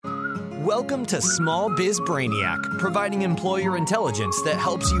Welcome to Small Biz Brainiac, providing employer intelligence that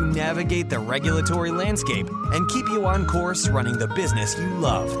helps you navigate the regulatory landscape and keep you on course running the business you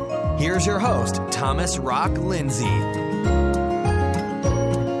love. Here's your host, Thomas Rock Lindsay.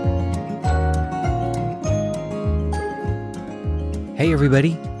 Hey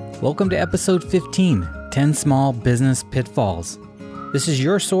everybody, welcome to episode 15, 10 Small Business Pitfalls. This is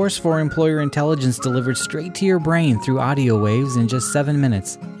your source for employer intelligence delivered straight to your brain through audio waves in just 7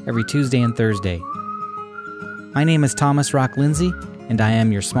 minutes every Tuesday and Thursday. My name is Thomas Rock Lindsay, and I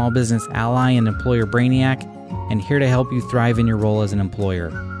am your small business ally and employer brainiac, and here to help you thrive in your role as an employer.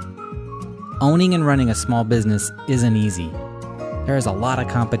 Owning and running a small business isn't easy. There is a lot of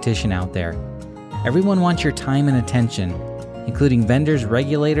competition out there. Everyone wants your time and attention, including vendors,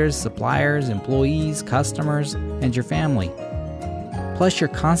 regulators, suppliers, employees, customers, and your family. Plus, you're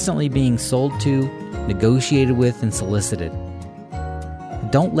constantly being sold to, negotiated with, and solicited.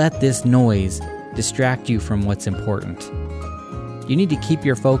 Don't let this noise distract you from what's important. You need to keep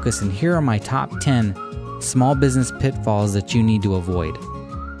your focus, and here are my top 10 small business pitfalls that you need to avoid.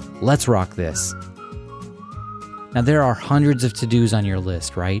 Let's rock this. Now, there are hundreds of to-dos on your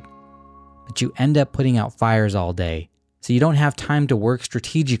list, right? But you end up putting out fires all day, so you don't have time to work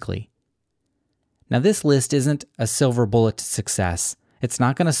strategically. Now, this list isn't a silver bullet to success. It's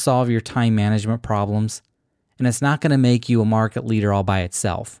not going to solve your time management problems, and it's not going to make you a market leader all by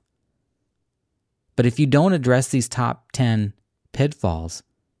itself. But if you don't address these top 10 pitfalls,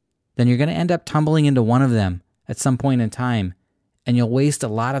 then you're going to end up tumbling into one of them at some point in time, and you'll waste a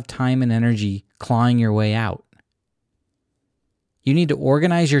lot of time and energy clawing your way out. You need to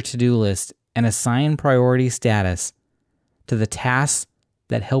organize your to-do list and assign priority status to the tasks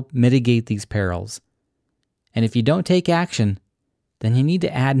that help mitigate these perils. And if you don't take action, then you need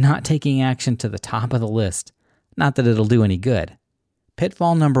to add not taking action to the top of the list. Not that it'll do any good.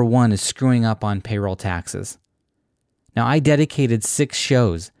 Pitfall number 1 is screwing up on payroll taxes. Now, I dedicated 6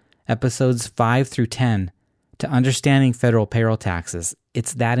 shows, episodes 5 through 10, to understanding federal payroll taxes.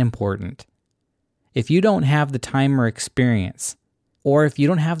 It's that important. If you don't have the time or experience, or if you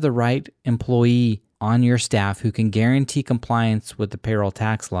don't have the right employee on your staff who can guarantee compliance with the payroll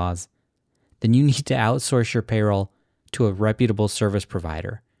tax laws, then you need to outsource your payroll to a reputable service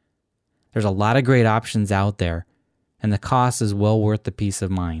provider. There's a lot of great options out there, and the cost is well worth the peace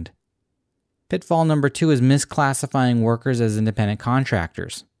of mind. Pitfall number 2 is misclassifying workers as independent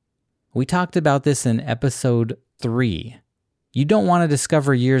contractors. We talked about this in episode 3. You don't want to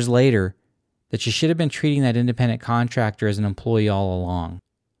discover years later that you should have been treating that independent contractor as an employee all along.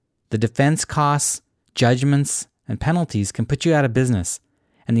 The defense costs, judgments, and penalties can put you out of business,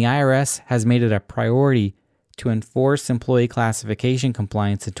 and the IRS has made it a priority to enforce employee classification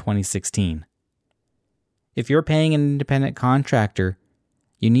compliance in 2016. If you're paying an independent contractor,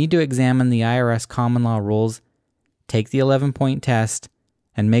 you need to examine the IRS common law rules, take the 11-point test,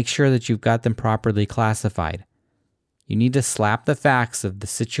 and make sure that you've got them properly classified. You need to slap the facts of the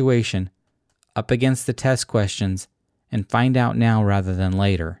situation up against the test questions and find out now rather than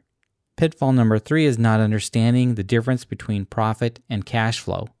later. Pitfall number 3 is not understanding the difference between profit and cash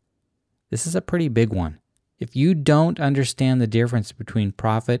flow. This is a pretty big one. If you don't understand the difference between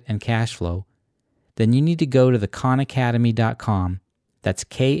profit and cash flow, then you need to go to the khanacademy.com, that's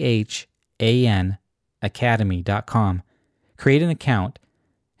Khan academy.com, create an account,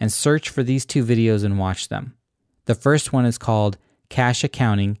 and search for these 2 videos and watch them. The first one is called Cash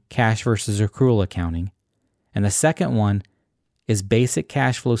Accounting, Cash versus Accrual Accounting, and the second one is Basic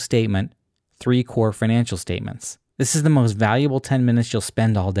Cash Flow Statement, 3 Core Financial Statements. This is the most valuable 10 minutes you'll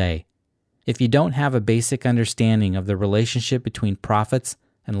spend all day. If you don't have a basic understanding of the relationship between profits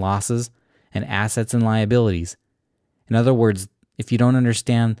and losses and assets and liabilities, in other words, if you don't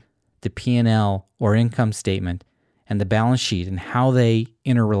understand the P&L or income statement and the balance sheet and how they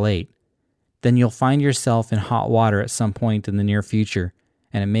interrelate, then you'll find yourself in hot water at some point in the near future,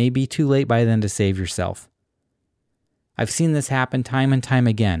 and it may be too late by then to save yourself. I've seen this happen time and time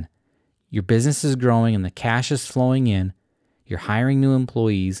again. Your business is growing and the cash is flowing in, you're hiring new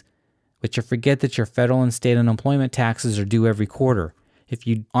employees, but you forget that your federal and state unemployment taxes are due every quarter. If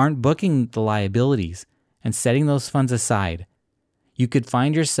you aren't booking the liabilities and setting those funds aside, you could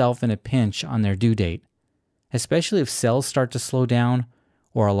find yourself in a pinch on their due date, especially if sales start to slow down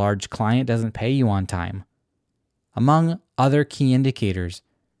or a large client doesn't pay you on time. Among other key indicators,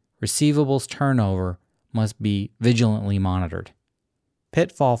 receivables turnover must be vigilantly monitored.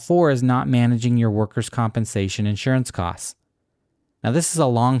 Pitfall 4 is not managing your workers' compensation insurance costs. Now, this is a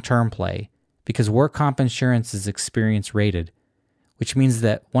long-term play because work comp insurance is experience rated, which means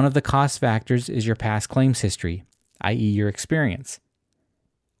that one of the cost factors is your past claims history, i.e. your experience.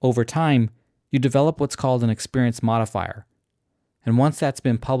 Over time, you develop what's called an experience modifier. And once that's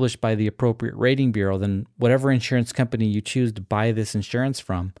been published by the appropriate rating bureau, then whatever insurance company you choose to buy this insurance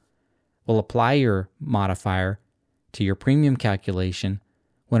from will apply your modifier to your premium calculation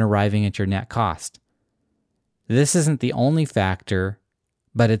when arriving at your net cost. This isn't the only factor,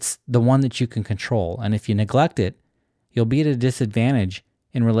 but it's the one that you can control. And if you neglect it, you'll be at a disadvantage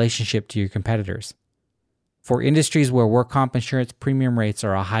in relationship to your competitors. For industries where work comp insurance premium rates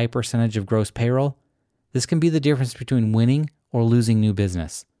are a high percentage of gross payroll, this can be the difference between winning or losing new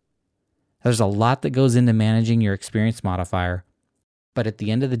business. There's a lot that goes into managing your experience modifier, but at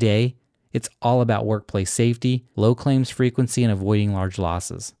the end of the day, it's all about workplace safety, low claims frequency, and avoiding large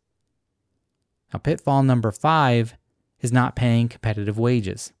losses. Now, pitfall number 5 is not paying competitive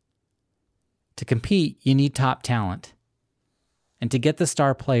wages. To compete, you need top talent. And to get the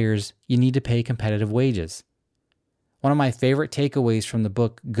star players, you need to pay competitive wages. One of my favorite takeaways from the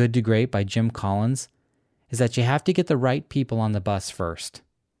book Good to Great by Jim Collins is that you have to get the right people on the bus first.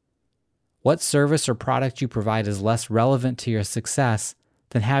 What service or product you provide is less relevant to your success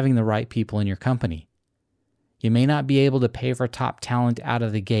than having the right people in your company. You may not be able to pay for top talent out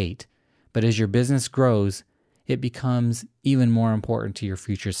of the gate, but as your business grows, it becomes even more important to your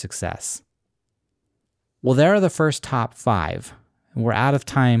future success. Well, there are the first top 5, and we're out of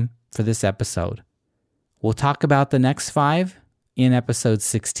time for this episode. We'll talk about the next 5 in episode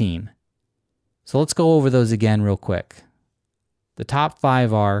 16. So let's go over those again real quick. The top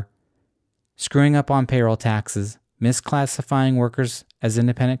 5 are screwing up on payroll taxes, misclassifying workers as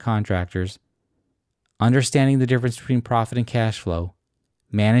independent contractors, understanding the difference between profit and cash flow,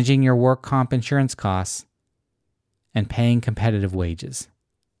 managing your work comp insurance costs, and paying competitive wages.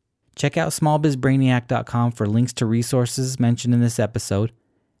 Check out smallbizbrainiac.com for links to resources mentioned in this episode,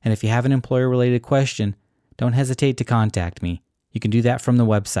 and if you have an employer-related question, don't hesitate to contact me. You can do that from the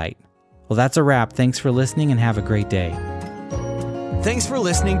website. Well, that's a wrap. Thanks for listening and have a great day. Thanks for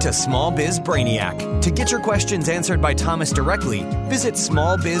listening to Small Biz Brainiac. To get your questions answered by Thomas directly, visit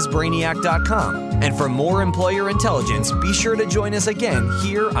smallbizbrainiac.com. And for more employer intelligence, be sure to join us again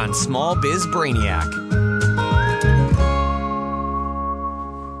here on Small Biz Brainiac.